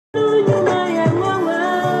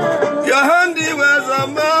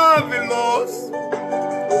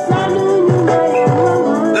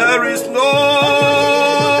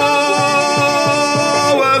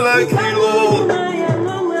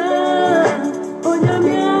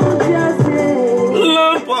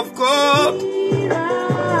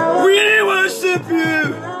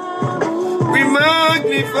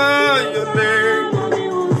magnify your name.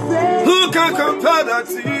 Who can compare that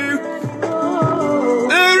to you?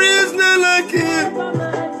 There is none like you.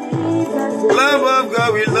 Lamb of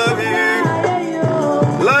God, we love you.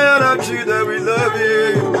 Lion of Judah, we love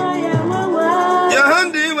you. Your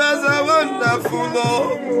handy was a wonderful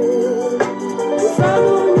Lord.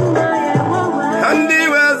 Handy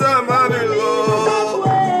was a marvelous Lord.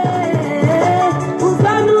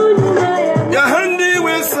 Your handy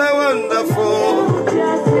was so wonderful.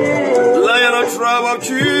 Lion of tribe of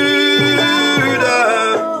Judah,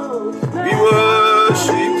 we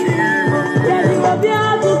worship you.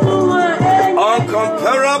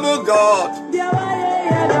 Uncomparable God.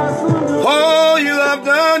 All you have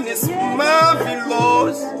done is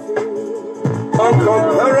marvelous.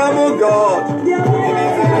 Uncomparable God.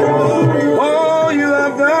 All you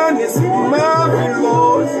have done is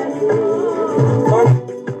marvelous.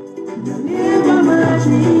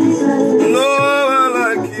 No one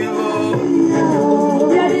like you, Lord.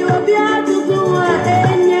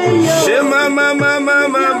 Shema mama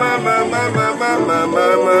mama mama mama mama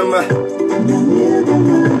mama.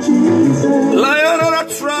 Lion of the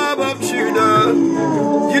tribe of Judah,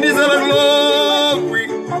 you deserve glory.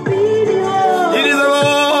 You deserve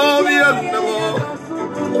all the honor.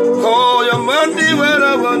 Oh, your mighty were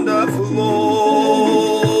a wonderful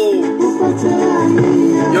Lord.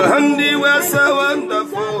 Your handiwork so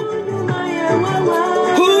wonderful.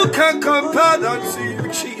 Who can compare that to you,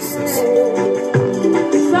 Jesus?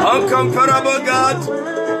 Uncomparable God.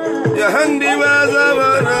 Your handiwork so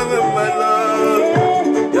wonderful, my Lord.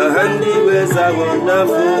 Your handiwork so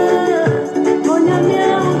wonderful.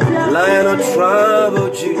 Lion of tribe of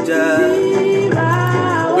Judah.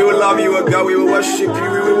 We will love you, O God. We will worship you.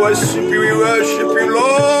 We will worship you. We worship you,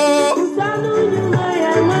 Lord.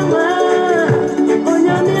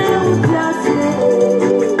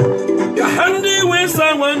 Your handiworks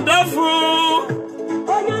are wonderful.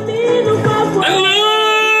 And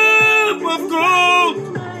Lamb of God.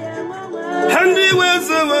 Handiworks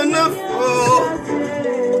are wonderful.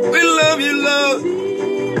 We love you, Lord.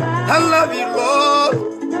 I love you, Lord.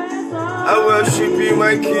 I worship you,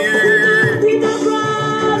 my King.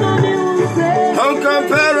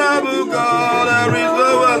 Uncomparable God, there is no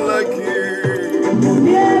one like you.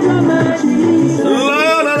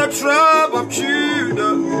 Lord of the tribe of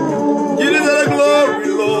Judah, you deserve the glory,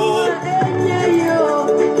 Lord.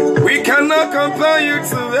 We cannot compare you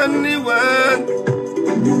to anyone.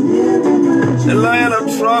 The Lion of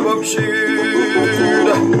tribe of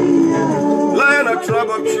Judah, Lion of tribe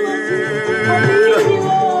of Judah.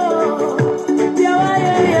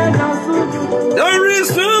 There is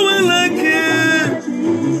no one like you.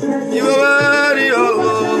 You are worthy, oh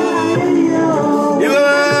Lord. You are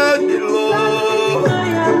worthy, Lord.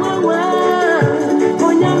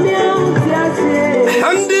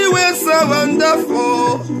 Handiworks are wonderful.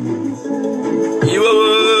 You are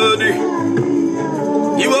worthy.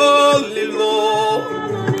 You are holy, Lord.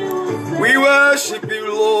 We worship you,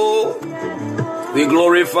 Lord. We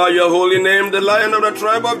glorify your holy name. The Lion of the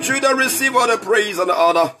tribe of Judah, receive all the praise and the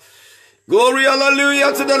honor. Glory,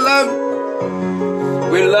 hallelujah to the Lamb.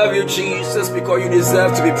 We love you, Jesus, because you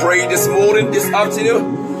deserve to be praised this morning, this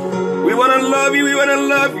afternoon. We want to love you. We want to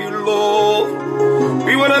love you, Lord.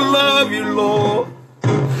 We want to love you, Lord.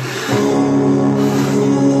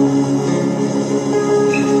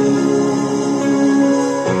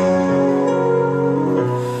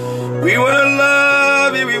 We want to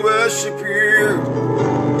love you. We worship you.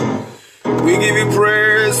 We give you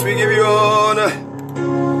praise. We give you honor.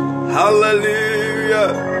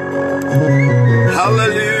 Hallelujah.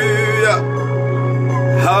 Hallelujah.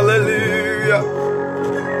 Hallelujah.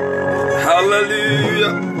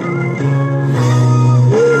 Hallelujah.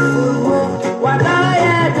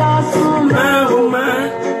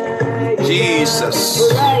 Jesus.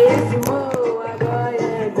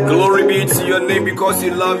 Glory be to your name because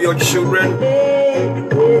you love your children.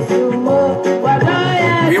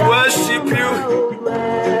 We worship you.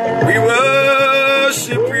 We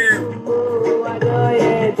worship you.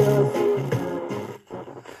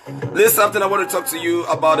 This afternoon I want to talk to you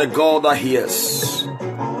about a God that hears,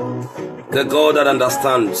 the God that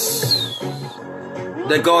understands,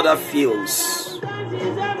 the God that feels,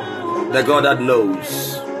 the God that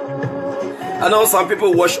knows. I know some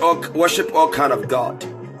people worship all kind of God,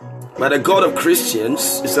 but the God of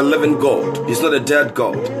Christians is a living God. He's not a dead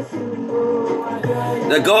God.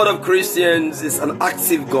 The God of Christians is an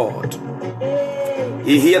active God.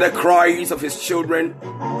 He hears the cries of his children.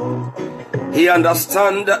 He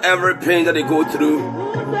understands every pain that they go through.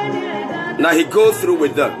 Now he goes through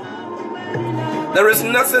with them. There is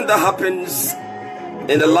nothing that happens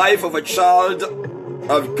in the life of a child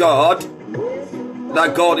of God,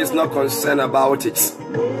 that God is not concerned about it.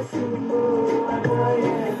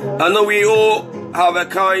 I know we all have a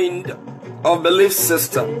kind of belief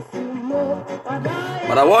system,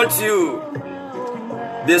 but I want you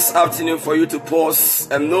this afternoon for you to pause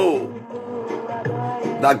and know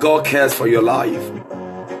that God cares for your life.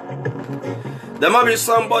 There might be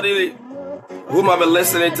somebody who might be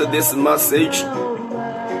listening to this message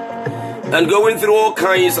and going through all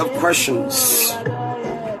kinds of questions.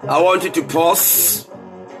 I want you to pause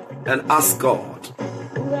and ask God.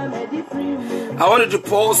 I want you to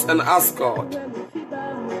pause and ask God.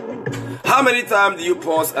 How many times do you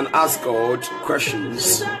pause and ask God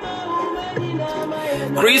questions?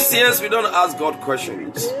 Christians, we don't ask God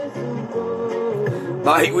questions.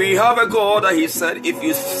 But we have a God that He said, if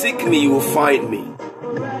you seek me, you will find me.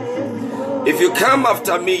 If you come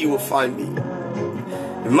after me, you will find me.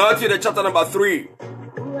 In Matthew chapter number 3,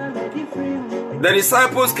 the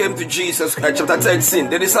disciples came to Jesus, chapter 13.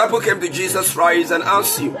 The disciple came to Jesus Christ and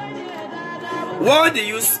asked Him, why do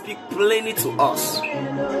you speak plainly to us,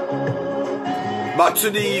 but to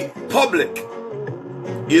the public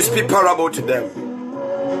you speak parable to them?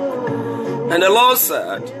 And the Lord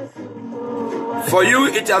said, for you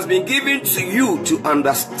it has been given to you to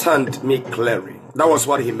understand me clearly. That was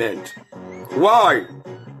what He meant. Why?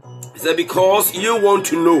 He said, because you want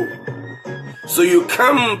to know. So you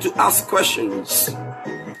come to ask questions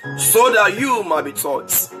so that you might be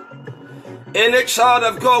taught. Any child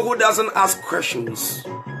of God who doesn't ask questions,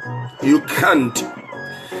 you can't.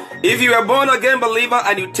 If you are born again believer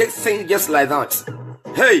and you take things just like that,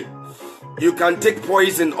 hey, you can take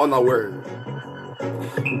poison unaware.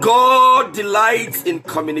 God delights in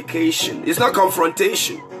communication. It's not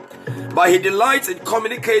confrontation, but He delights in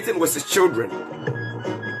communicating with His children.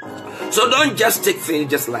 So don't just take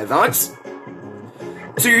things just like that.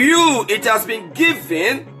 To you, it has been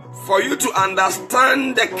given for you to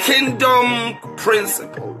understand the kingdom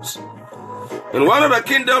principles. And one of the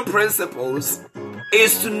kingdom principles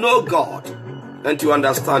is to know God and to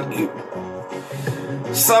understand Him.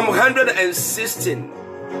 Psalm 116,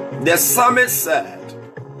 the psalmist said,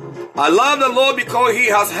 I love the Lord because He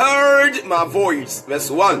has heard my voice.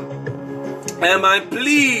 Verse 1. And I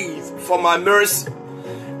plead for my mercy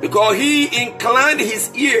because He inclined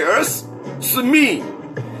His ears to me.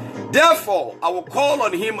 Therefore, I will call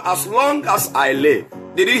on Him as long as I live.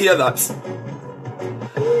 Did you hear that?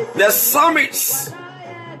 The psalmist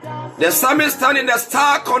stand in the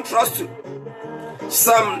stark contrast to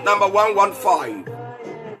Psalm number 115.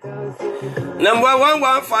 Number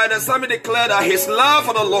 115, the psalmist declared that his love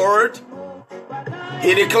for the Lord,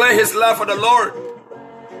 he declared his love for the Lord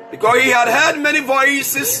because he had heard many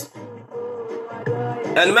voices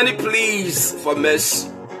and many pleas for mercy.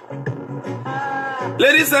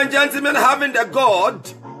 Ladies and gentlemen, having the God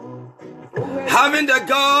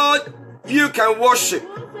you can worship,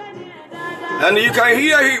 and you can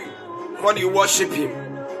hear Him when you worship Him,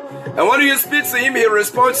 and when you speak to Him, He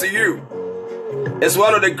responds to you. It's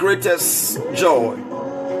one of the greatest joy.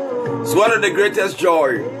 It's one of the greatest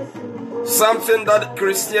joy. Something that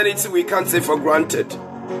Christianity we can't take for granted.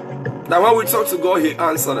 That when we talk to God, He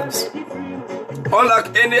answers us.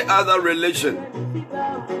 Unlike any other religion.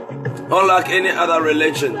 Unlike any other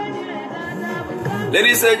religion.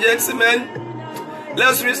 Ladies and gentlemen,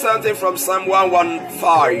 let's read something from Psalm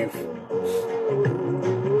 115.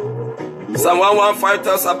 Psalm 115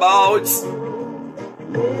 tells about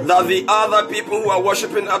that the other people who are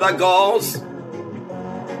worshiping other gods,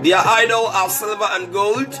 their idol are silver and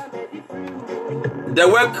gold, the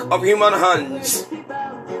work of human hands.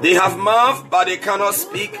 They have mouth, but they cannot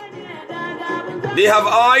speak. They have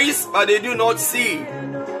eyes, but they do not see.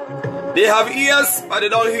 They have ears, but they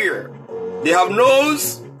don't hear. They have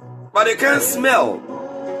nose, but they can't smell.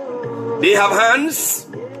 They have hands,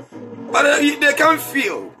 but they can't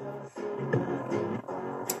feel.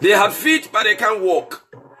 They have feet, but they can't walk.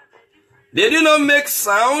 They do not make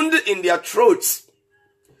sound in their throats.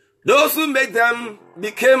 Those who make them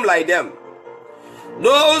became like them.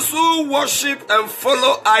 Those who worship and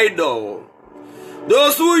follow idol.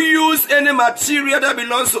 Those who use any material that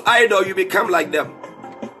belongs to idol, you become like them.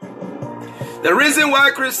 The reason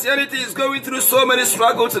why Christianity is going through so many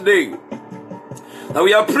struggles today, that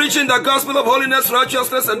we are preaching the gospel of holiness,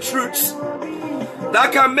 righteousness, and truths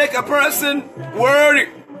that can make a person worthy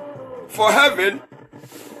for heaven,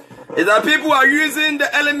 is that people are using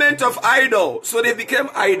the element of idol, so they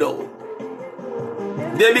become idol.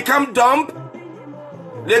 They become dumb.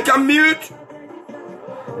 They become mute.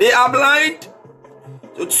 They are blind.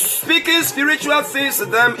 So speaking spiritual things to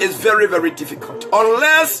them is very, very difficult.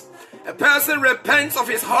 Unless a person repents of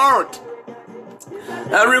his heart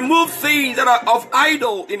and remove things that are of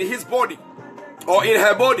idol in his body or in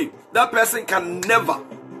her body, that person can never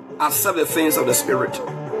accept the things of the Spirit.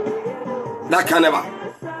 That can never.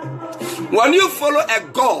 When you follow a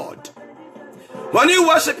God, when you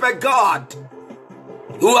worship a God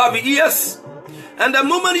who have ears, and the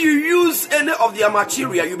moment you use any of their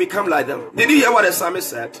material, you become like them. Did you hear what the psalmist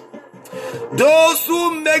said? Those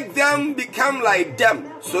who make them become like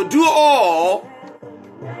them. So do all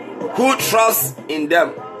who trust in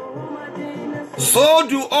them. So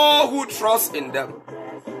do all who trust in them.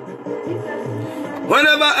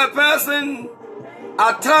 Whenever a person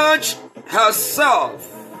attach herself,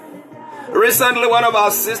 recently one of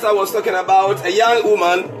our sisters was talking about a young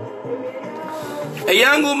woman,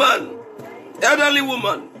 elderly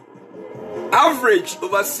woman, average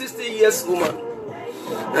over 60 years woman.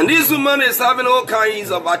 And this woman is having all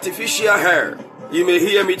kinds of artificial hair. You may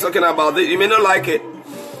hear me talking about this. You may not like it.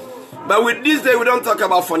 But with this day, we don't talk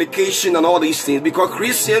about fornication and all these things. Because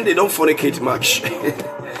Christians, they don't fornicate much.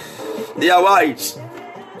 They are wise.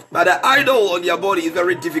 But the idol on their body is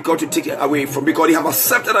very difficult to take away from, because they have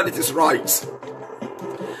accepted that it is right.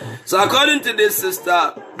 So according to this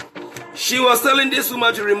sister, she was telling this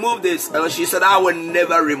woman to remove this. And she said, I will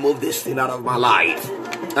never remove this thing out of my life.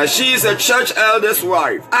 And she is a church elder's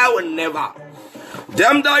wife. I will never.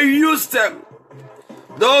 Them that use them,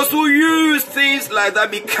 those who use things like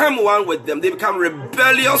that, become one with them. They become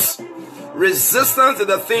rebellious, resistant to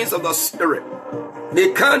the things of the Spirit.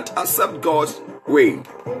 They can't accept God's way.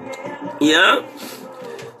 Yeah?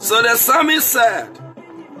 So the psalmist said,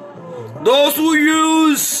 those who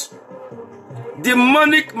use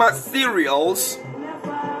demonic materials,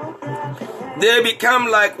 they become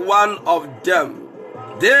like one of them.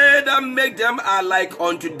 They that make them are like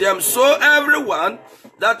unto them. So everyone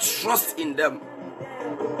that trusts in them.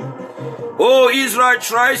 Oh, Israel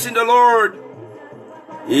trusts in the Lord.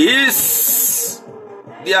 He is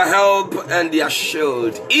their help and their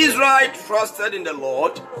shield. Israel trusted in the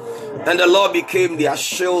Lord, and the Lord became their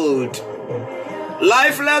shield.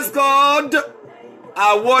 Lifeless God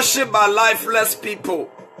are worshipped by lifeless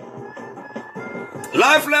people.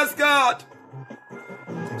 Lifeless God.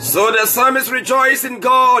 So the psalmist rejoiced in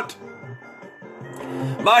God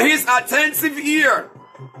by his attentive ear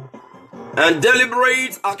and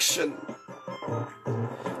deliberate action.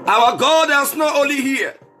 Our God does not only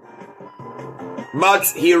hear, but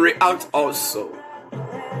he reacts also.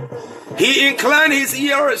 He inclined his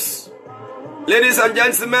ears. Ladies and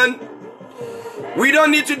gentlemen, we don't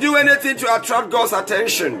need to do anything to attract God's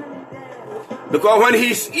attention. Because when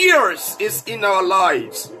his ears is in our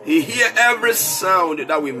lives, he hears every sound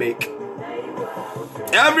that we make.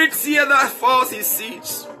 Every tear that falls, he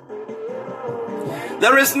sees.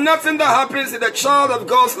 There is nothing that happens in the child of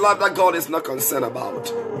God's life that God is not concerned about.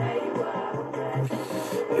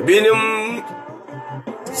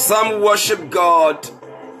 Some worship God,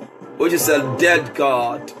 which is a dead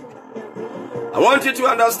God. I want you to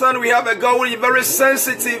understand we have a God who is very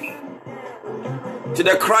sensitive to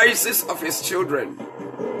the crisis of his children.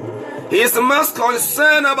 He is the most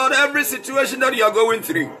concerned about every situation that you are going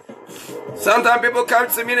through. Sometimes people come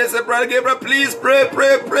to me and say, Brother Gabriel, please pray,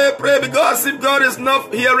 because if God is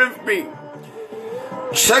not hearing me.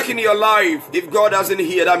 Check in your life. If God doesn't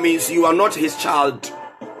hear, that means you are not his child.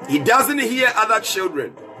 He doesn't hear other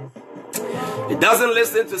children. He doesn't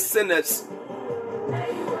listen to sinners.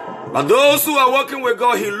 But those who are walking with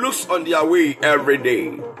God, he looks on their way every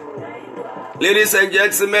day. Ladies and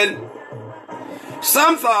gentlemen,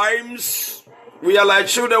 sometimes we are like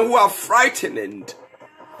children who are frightened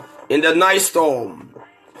in the night storm.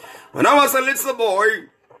 When I was a little boy,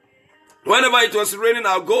 whenever it was raining,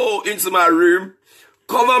 I'll go into my room,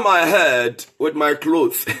 cover my head with my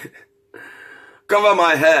clothes. Cover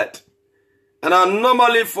my head. And I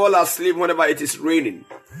normally fall asleep whenever it is raining,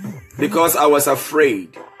 because I was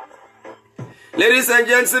afraid. Ladies and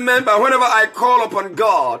gentlemen, but whenever I call upon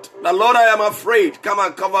God, the Lord, I am afraid, come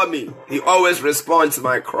and cover me, he always responds to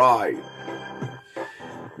my cry.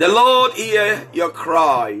 The Lord hears your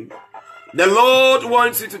cry. The Lord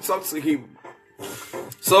wants you to talk to him.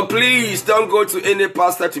 So please don't go to any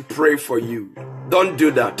pastor to pray for you. Don't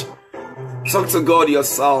do that. Talk to God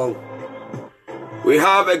yourself. We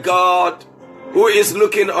have a God who is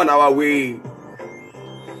looking on our way.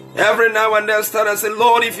 Every now and then stand and say,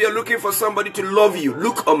 Lord, if you're looking for somebody to love you,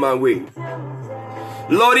 look on my way.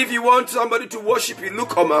 Lord, if you want somebody to worship you,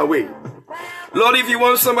 look on my way. Lord, if you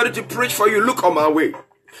want somebody to preach for you, look on my way.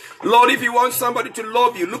 Lord, if you want somebody to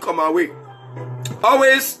love you, look on my way.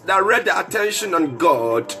 Always direct the attention on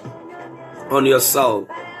God, on yourself.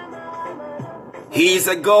 He is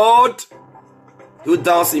a God who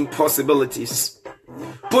does impossibilities.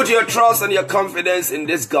 Put your trust and your confidence in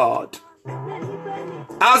this God.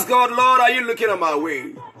 Ask God, Lord, are you looking at my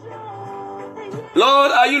way?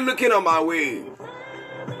 Lord, are you looking at my way?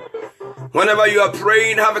 Whenever you are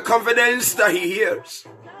praying, have a confidence that He hears.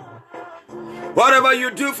 Whatever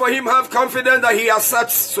you do for Him, have confidence that He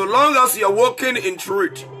accepts, so long as you are walking in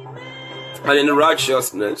truth and in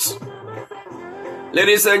righteousness.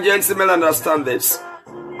 Ladies and gentlemen, understand this,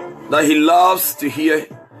 that He loves to hear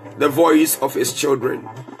the voice of His children.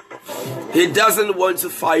 He doesn't want to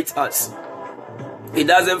fight us. He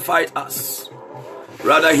doesn't fight us.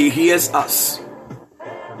 Rather, He hears us.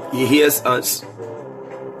 He hears us.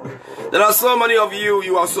 There are so many of you,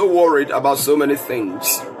 you are so worried about so many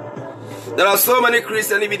things. There are so many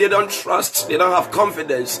Christians, if they don't trust, they don't have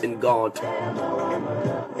confidence in God.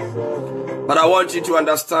 But I want you to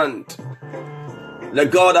understand, the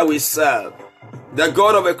God that we serve, the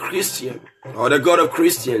God of a Christian, or the God of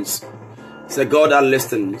Christians, is a God that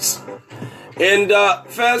listens. In the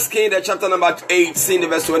 1 Kings, the chapter number 18,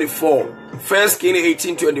 verse 24. 1 Kings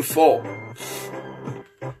 18:24.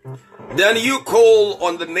 Then you call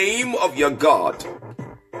on the name of your God,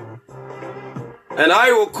 and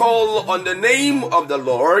I will call on the name of the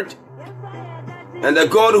Lord, and the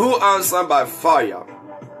God who answers by fire.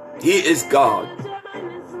 He is God.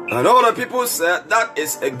 And all the people said, that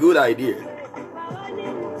is a good idea.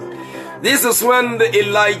 This is when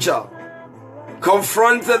Elijah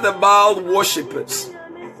confronted the Baal worshippers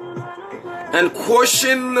and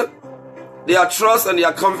questioned their trust and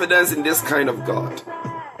their confidence in this kind of God.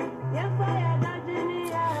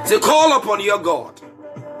 So call upon your God,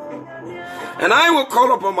 and I will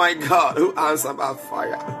call upon my God who answers by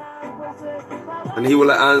fire, and He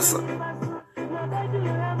will answer.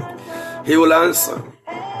 He will answer.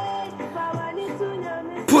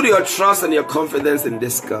 Put your trust and your confidence in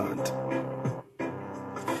this God.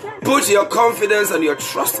 Put your confidence and your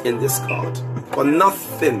trust in this God. For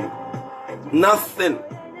nothing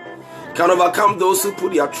can overcome those who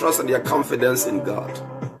put their trust and their confidence in God.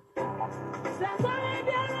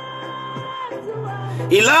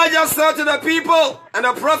 Elijah said to the people and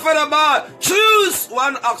the prophet about, choose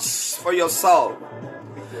one ox for yourself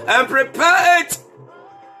and prepare it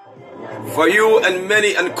for you and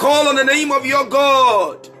many, and call on the name of your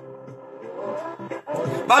God.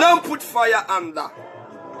 But don't put fire under.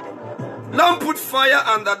 Don't put fire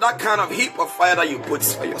under that kind of heap of fire that you put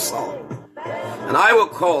for yourself. And I will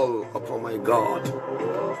call upon my God.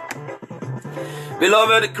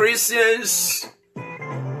 Beloved Christians,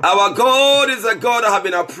 our God is a God that has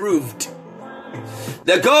been approved.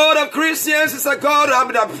 The God of Christians is a God that has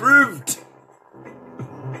been approved.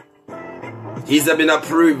 He's been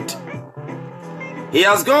approved. He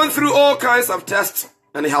has gone through all kinds of tests,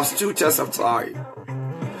 and he has stood tests of time.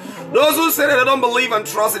 Those who say that they don't believe and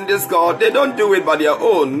trust in this God, they don't do it by their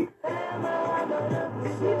own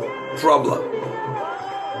problem.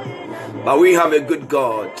 But we have a good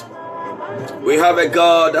God. We have a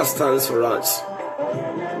God that stands for us.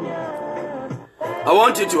 I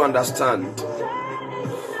want you to understand,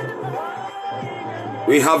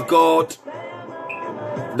 we have God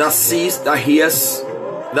that sees, that hears,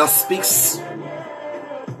 that speaks,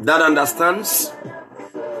 that understands,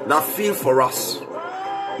 that feels for us.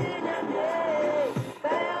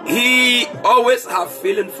 He always have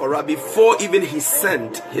feeling for us before even he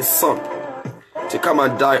sent his son to come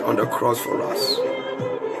and die on the cross for us.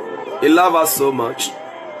 He loves us so much.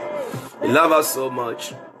 He loves us so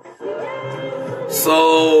much.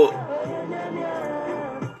 So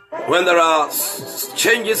when there are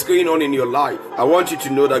changes going on in your life, I want you to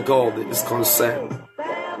know that God is concerned.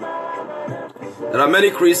 There are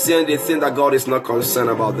many Christians, they think that God is not concerned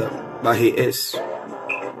about them, but He is.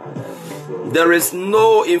 There is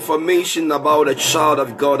no information about a child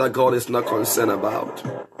of God that God is not concerned about.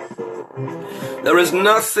 There is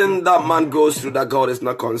nothing that man goes through that God is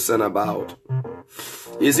not concerned about.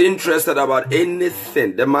 He's interested about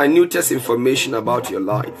anything, the minutest information about your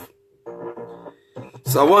life.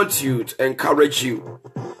 So I want to encourage you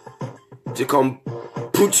to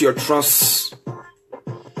put your trust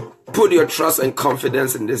and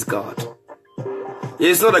confidence in this God. He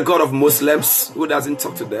is not a God of Muslims who doesn't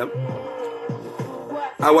talk to them.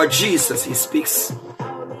 Our Jesus, He speaks.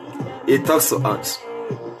 He talks to us.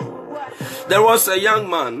 There was a young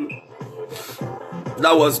man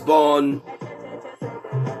that was born.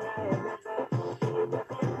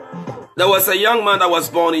 There was a young man that was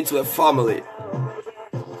born into a family,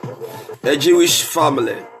 a Jewish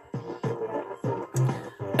family,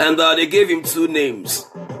 and they gave him two names.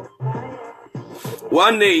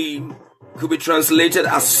 One name could be translated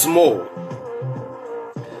as small,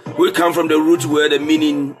 which come from the root word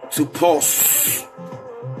meaning to pause.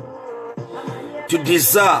 to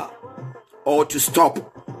desire, or to stop.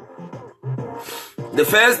 The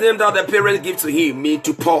first name that the parents give to him means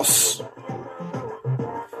to pause,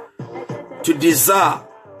 to desire,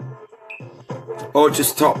 or to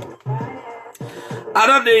stop.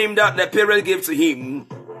 Another name that the parents gave to him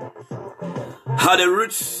had a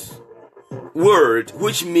root word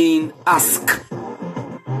which means ask.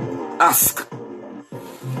 Ask.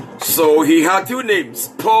 So he had two names,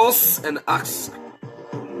 pause and ask.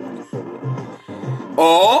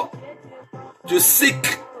 Or to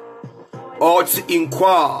seek, or to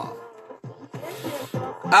inquire.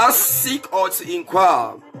 Ask, seek, or to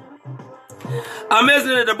inquire.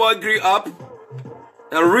 Amazing that the boy grew up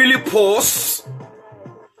and really pause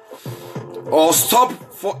or stop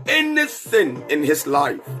for anything in his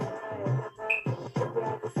life.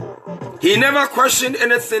 He never questioned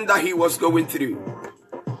anything that he was going through.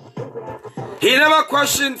 He never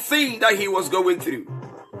questioned things that he was going through.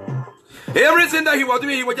 Everything that he was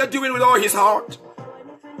doing, he was just doing with all his heart.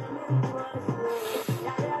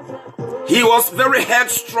 He was a very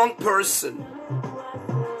headstrong person.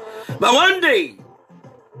 But one day,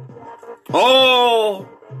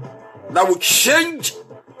 that would change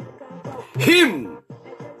him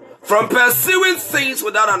from pursuing things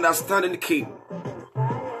without understanding came.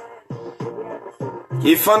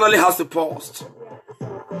 He finally has to pause.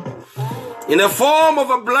 In the form of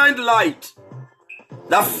a blind light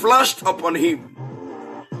that flashed upon him,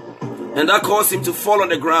 and that caused him to fall on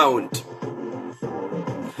the ground.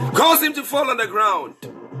 Caused him to fall on the ground.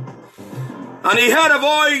 And he heard a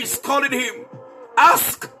voice calling him,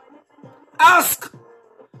 ask, ask,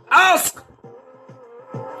 ask.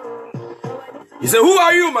 He said, who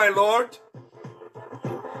are you, my Lord?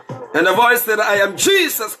 And the voice said, I am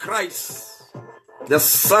Jesus Christ, the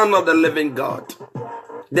Son of the living God,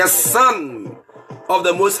 the Son of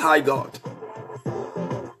the Most High God.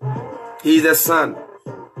 He is a son.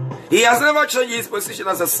 He has never changed his position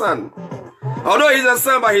as a son. Although he's a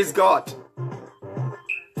son, but he's God.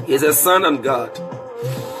 He's a son and God.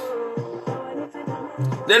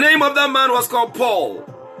 The name of that man was called Paul.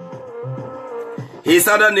 His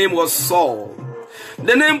other name was Saul.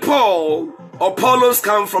 The name Paul or Paulos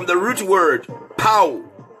comes from the root word Pau,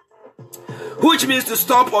 which means to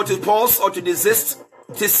stop or to pause or to desist,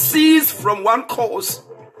 to cease from one cause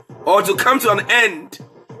or to come to an end.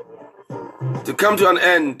 To come to an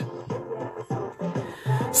end.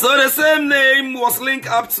 So the same name was linked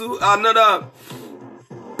up to another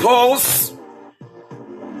pause.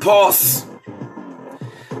 Pause.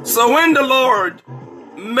 So when the Lord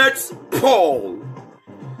met Paul,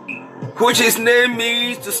 which his name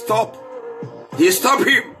means to stop, he stopped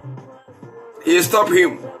him. He stopped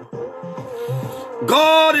him.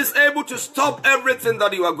 God is able to stop everything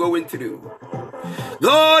that you are going through.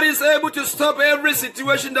 God is able to stop every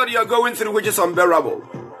situation that you are going through which is unbearable.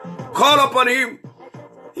 Call upon him.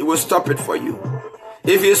 He will stop it for you.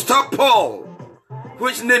 If you stop Paul,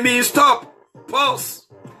 which means stop, pause,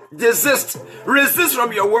 desist, resist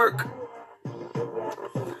from your work.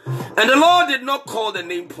 And the Lord did not call the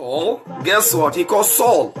name Paul. Guess what? He called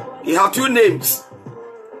Saul. He had two names.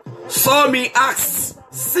 Saul means ask,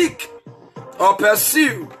 seek, or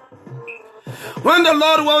pursue. When the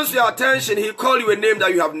Lord wants your attention, he call you a name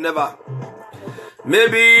that you have never.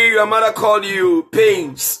 Maybe your mother called you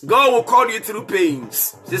Pains. God will call you through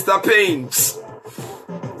pains. Sister Pains.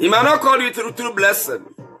 He might not call you through blessing.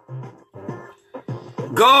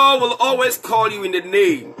 God will always call you in the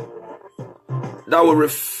name that will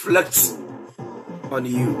reflect on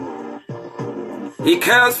you. He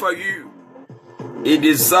cares for you. He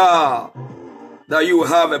desires that you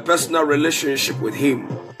have a personal relationship with him.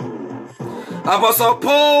 Apostle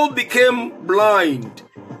Paul became blind.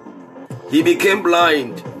 He became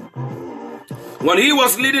blind when he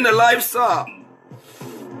was leading a lifestyle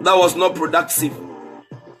that was not productive.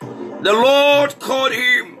 The Lord called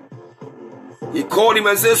him. He called him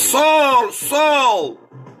and said, Saul, Saul,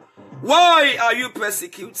 why are you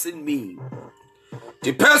persecuting me?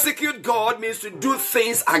 To persecute God means to do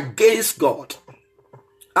things against God.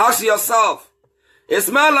 Ask yourself, is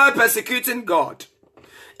my life persecuting God?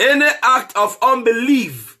 Any act of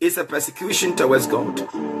unbelief is a persecution towards God.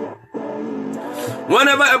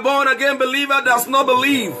 Whenever a born-again believer does not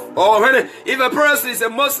believe, or if a person is a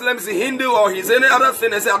Muslim, is a Hindu, or he's any other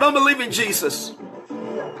thing, and say, I don't believe in Jesus,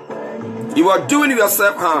 you are doing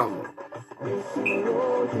yourself harm.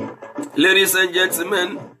 Ladies and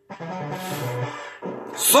gentlemen,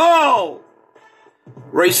 Saul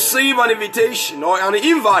received an invitation or an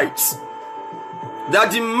invite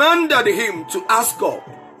that demanded him to ask God.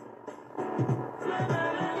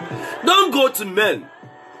 Don't go to men,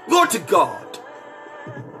 go to God.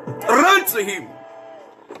 Run to him.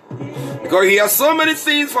 Because he has so many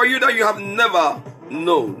things for you that you have never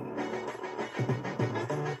known.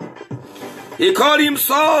 He called him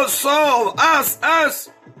Saul, Saul, us.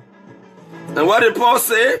 And what did Paul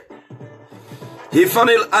say? He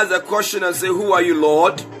finally asked a question and said, who are you,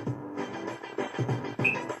 Lord?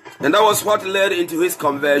 And that was what led into his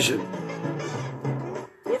conversion.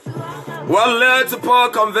 What led to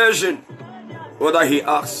Paul's conversion? What that he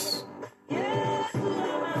asked.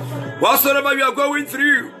 Whatsoever you are going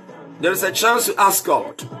through, there is a chance to ask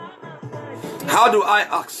God. How do I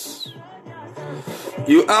ask?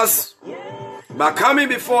 You ask by coming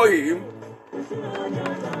before him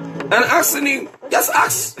and asking him. Just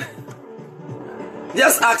ask.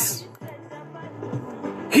 Just ask.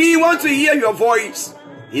 He wants to hear your voice.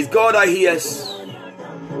 He's God that hears.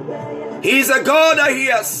 He's a God that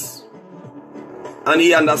hears. And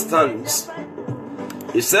he understands.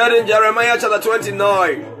 He said in Jeremiah chapter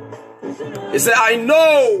 29, he said, I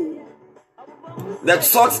know the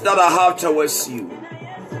thoughts that I have towards you.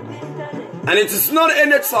 And it is not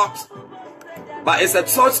any thought, but it's a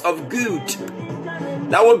thought of good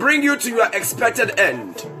that will bring you to your expected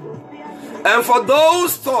end. And for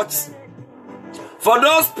those thoughts, for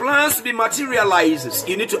those plans to be materialized,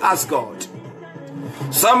 you need to ask God.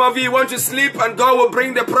 Some of you want to sleep and God will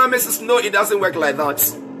bring the promises. No, it doesn't work like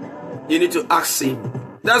that. You need to ask him.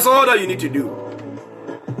 That's all that you need to do.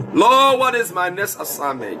 Lord, what is my next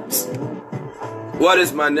assignment? What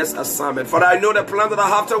is my next assignment? For I know the plan that I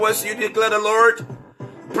have towards you, declare the Lord.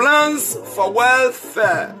 Plans for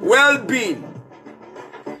welfare, well-being.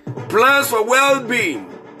 Plans for well-being.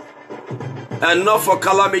 And not for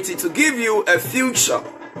calamity, to give you a future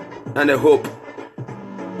and a hope.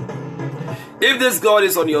 If this God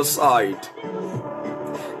is on your side,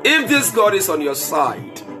 if this God is on your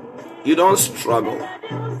side, you don't struggle.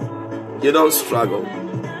 You don't struggle.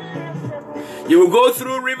 You will go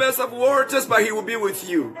through rivers of waters, but he will be with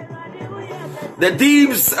you. The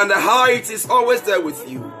deeps and the heights is always there with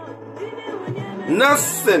you.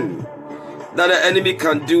 Nothing that the enemy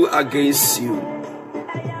can do against you.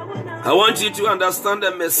 I want you to understand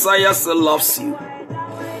that Messiah still loves you.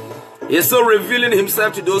 He's still revealing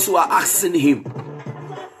himself to those who are asking him.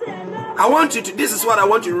 I want you to, this is what I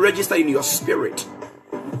want you to register in your spirit.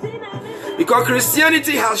 Because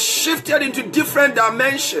Christianity has shifted into different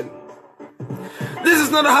dimension. This is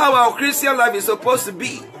not how our Christian life is supposed to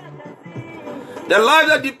be. The life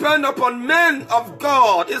that depends upon men of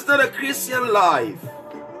God is not a Christian life.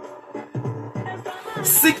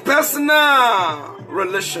 Seek personal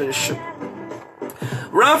relationship.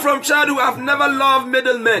 Run from childhood who have never loved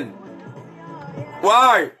middlemen.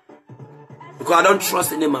 Why? Because I don't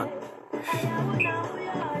trust any man.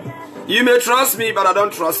 You may trust me, but I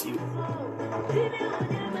don't trust you.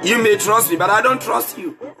 You may trust me, but I don't trust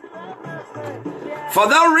you. For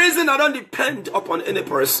that reason, I don't depend upon any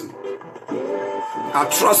person. I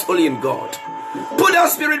trust only in God. Put that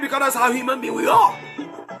spirit, because that's how human beings we are.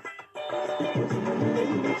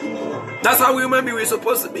 That's how human beings we're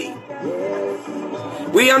supposed to be.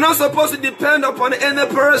 We are not supposed to depend upon any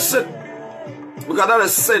person, because that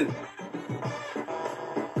is sin.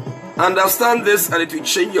 Understand this and it will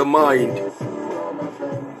change your mind.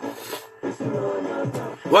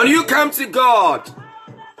 When you come to God,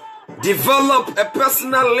 develop a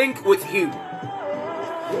personal link with Him.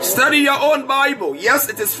 Study your own Bible. Yes,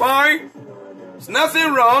 it is fine. There's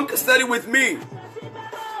nothing wrong. Study with me.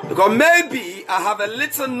 Because maybe I have a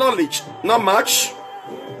little knowledge, not much.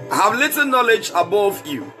 I have little knowledge above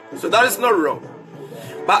you. So that is not wrong.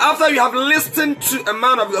 But after you have listened to a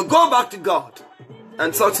man of God, go back to God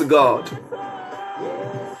and talk to God.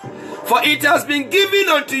 For it has been given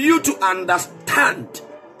unto you to understand.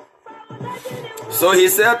 So he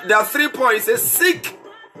said, there are 3 points. He says, seek,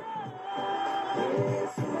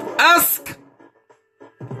 ask,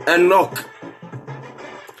 and knock.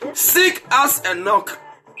 Seek, ask, and knock.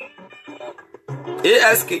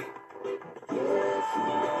 A-S-K.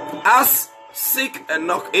 Ask, seek, and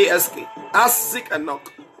knock. A-S-K. Ask, seek, and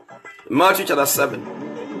knock. Matthew chapter 7.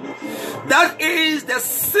 That is the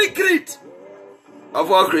secret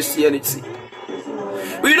of our Christianity.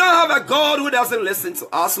 We don't have a God who doesn't listen to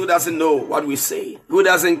us, who doesn't know what we say, who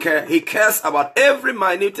doesn't care. He cares about every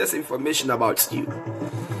minutest information about you.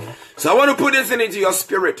 So I want to put this into your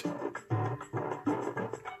spirit.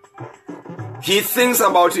 He thinks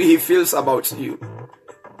about you, he feels about you.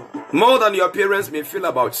 More than your parents may feel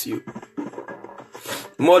about you.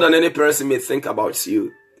 More than any person may think about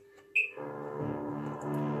you.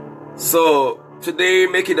 So today,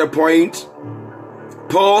 make it a point.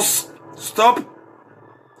 Pause. Stop.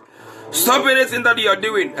 Stop anything that you are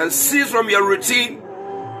doing and cease from your routine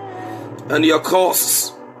and your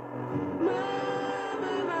course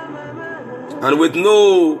and with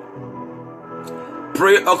no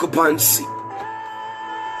preoccupancy.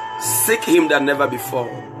 Seek him than never before.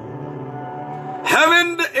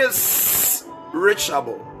 Heaven is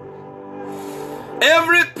reachable.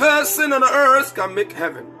 Every person on earth can make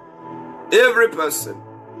heaven. Every person.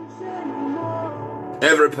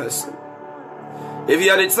 Every person. If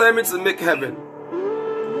you are determined to make heaven,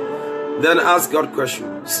 then ask God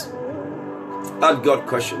questions. Ask God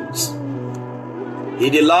questions.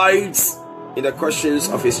 He delights in the questions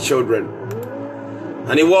of his children,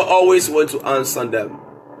 and he will always want to answer them.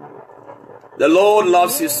 The Lord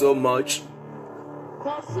loves you so much.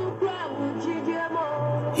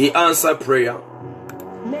 He answers prayer.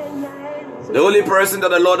 The only person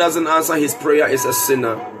that the Lord doesn't answer his prayer is a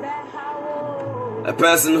sinner. A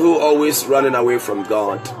person who always running away from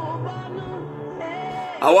God.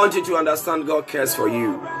 I want you to understand God cares for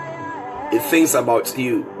you. He thinks about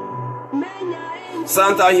you.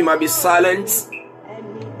 Sometimes he might be silent.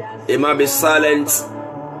 He might be silent.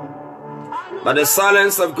 But the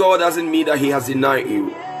silence of God doesn't mean that he has denied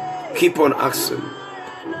you. Keep on asking.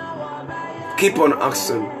 Keep on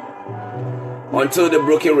asking. Until the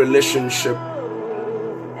broken relationship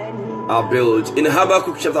are built. In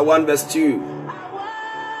Habakkuk chapter 1 verse 2,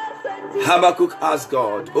 Habakkuk asked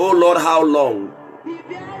God, "Oh Lord, how long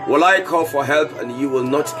will I call for help and you will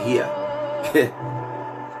not hear?"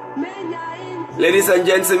 Ladies and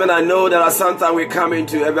gentlemen, I know that sometimes we come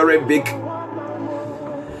into a very big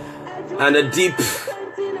and a deep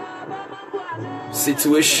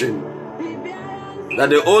situation that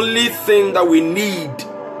the only thing that we need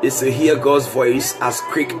is to hear God's voice as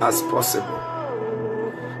quick as possible.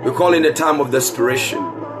 We call it the time of desperation.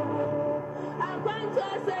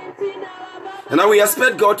 And now we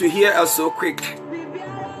expect God to hear us so quick,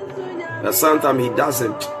 but sometimes he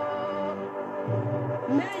doesn't.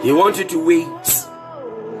 He wants you to wait,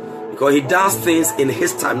 because he does things in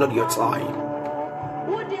his time, not your time.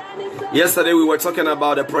 Yesterday we were talking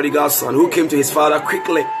about the prodigal son who came to his father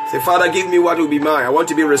quickly. Say, "Father, give me what will be mine. I want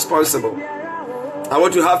to be responsible. I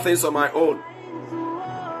want to have things on my own.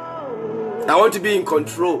 I want to be in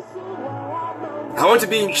control. I want to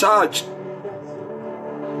be in charge."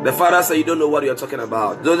 The father said, "You don't know what you're talking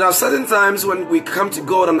about." There are certain times when we come to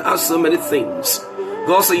God and ask so many things.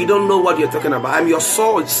 God said, "You don't know what you're talking about. I'm your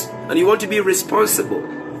source, and you want to be responsible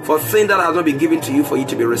for things that have not been given to you for you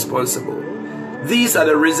to be responsible." These are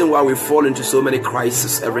the reasons why we fall into so many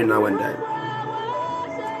crises every now and then.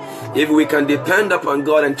 If we can depend upon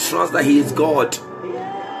God and trust that he is God,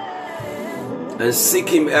 and seek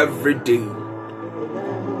him every day,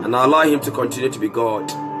 and allow him to continue to be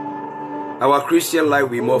God, our Christian life will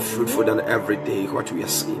be more fruitful than every day what we are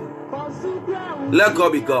seeing. Let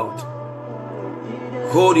God be God.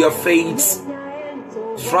 Hold your faith.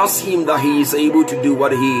 Trust him that he is able to do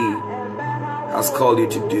what he has called you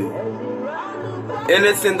to do.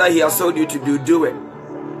 Anything that he has told you to do, do it.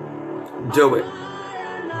 Do it.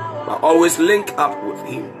 But always link up with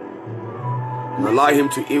him and allow him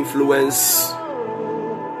to influence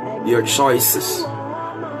your choices.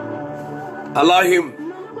 Allow him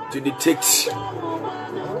to dictate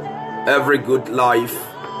every good life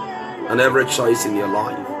and every choice in your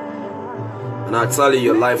life. And I tell you,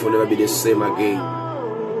 your life will never be the same again.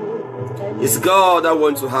 It's God that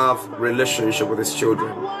wants to have relationship with his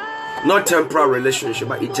children. Not temporal relationship,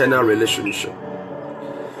 but eternal relationship.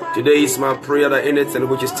 Today is my prayer that anything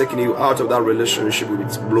which is taking you out of that relationship will be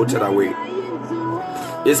blotted away.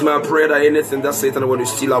 It's my prayer that anything that Satan wants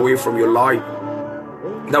to steal away from your life,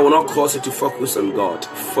 that will not cause you to focus on God.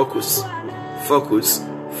 Focus, focus,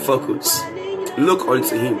 focus. Look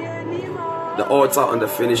unto him, the author and the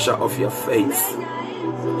finisher of your faith.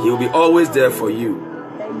 He will be always there for you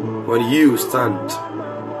when you stand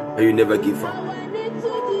and you never give up.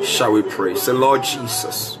 Shall we pray? Say, "Lord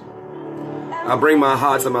Jesus, I bring my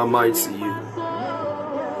heart and my mind to you.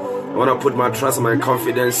 I want to put my trust and my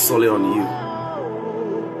confidence solely on you.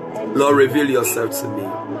 Lord, reveal yourself to me.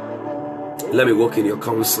 Let me walk in your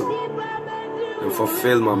counsel and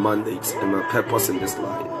fulfill my mandate and my purpose in this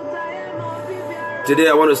life. Today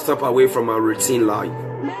I want to step away from my routine life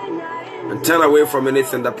and turn away from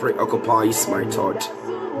anything that preoccupies my thought.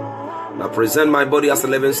 I present my body as a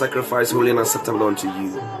living sacrifice, holy and acceptable unto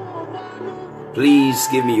you. Please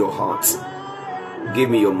give me your heart. Give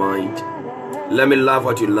me your mind. Let me love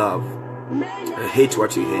what you love and hate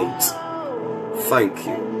what you hate. Thank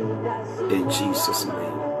you. In Jesus'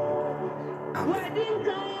 name. Amen.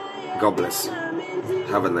 God bless you.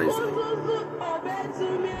 Have a nice day.